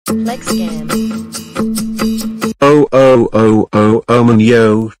Plex scam. Oh man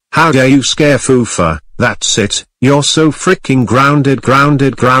yo, how dare you scare Foofa, that's it, you're so freaking grounded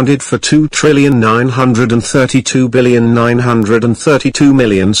for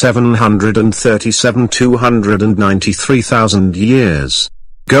 2,932,932,737,293,000 years.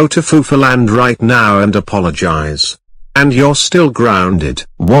 Go to Foofa land right now and apologize. And you're still grounded.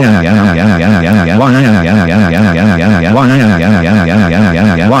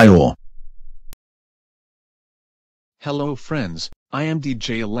 Hello friends, I am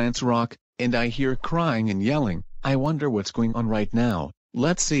DJ Lance Rock, and I hear crying and yelling. I wonder what's going on right now.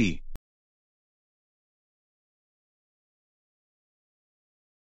 Let's see.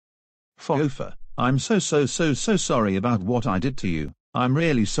 Foofa, I'm so sorry about what I did to you. I'm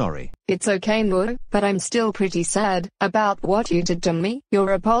really sorry. It's okay Mo, but I'm still pretty sad about what you did to me.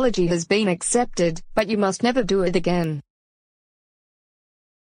 Your apology has been accepted, but you must never do it again.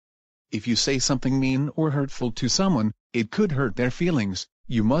 If you say something mean or hurtful to someone, it could hurt their feelings.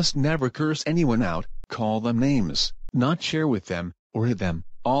 You must never curse anyone out, call them names, not share with them, or hit them.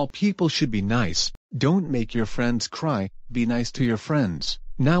 All people should be nice. Don't make your friends cry, be nice to your friends.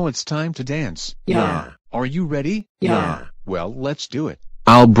 Now it's time to dance. Yeah. Are you ready? Yeah. Well, let's do it.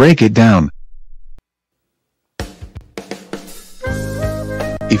 I'll break it down.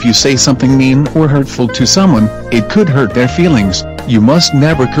 If you say something mean or hurtful to someone, it could hurt their feelings. You must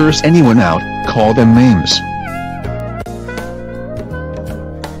never curse anyone out, call them names.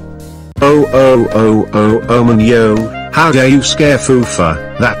 Oh man yo, how dare you scare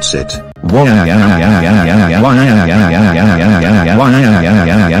Foofa, that's it.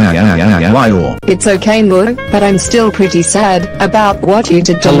 It's okay Mo, but I'm still pretty sad about what you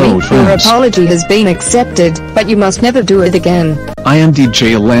did to Hello, me. friends. Your apology has been accepted, but you must never do it again. I am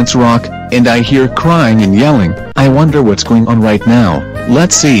DJ Lance Rock, and I hear crying and yelling. I wonder what's going on right now.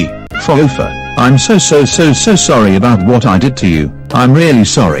 Let's see. Foofa, I'm so sorry about what I did to you. I'm really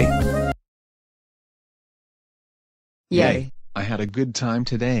sorry. Yay. I had a good time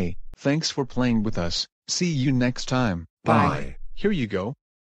today. Thanks for playing with us. See you next time. Bye. Here you go.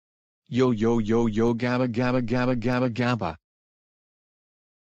 Yo gabba gabba gabba gabba gabba.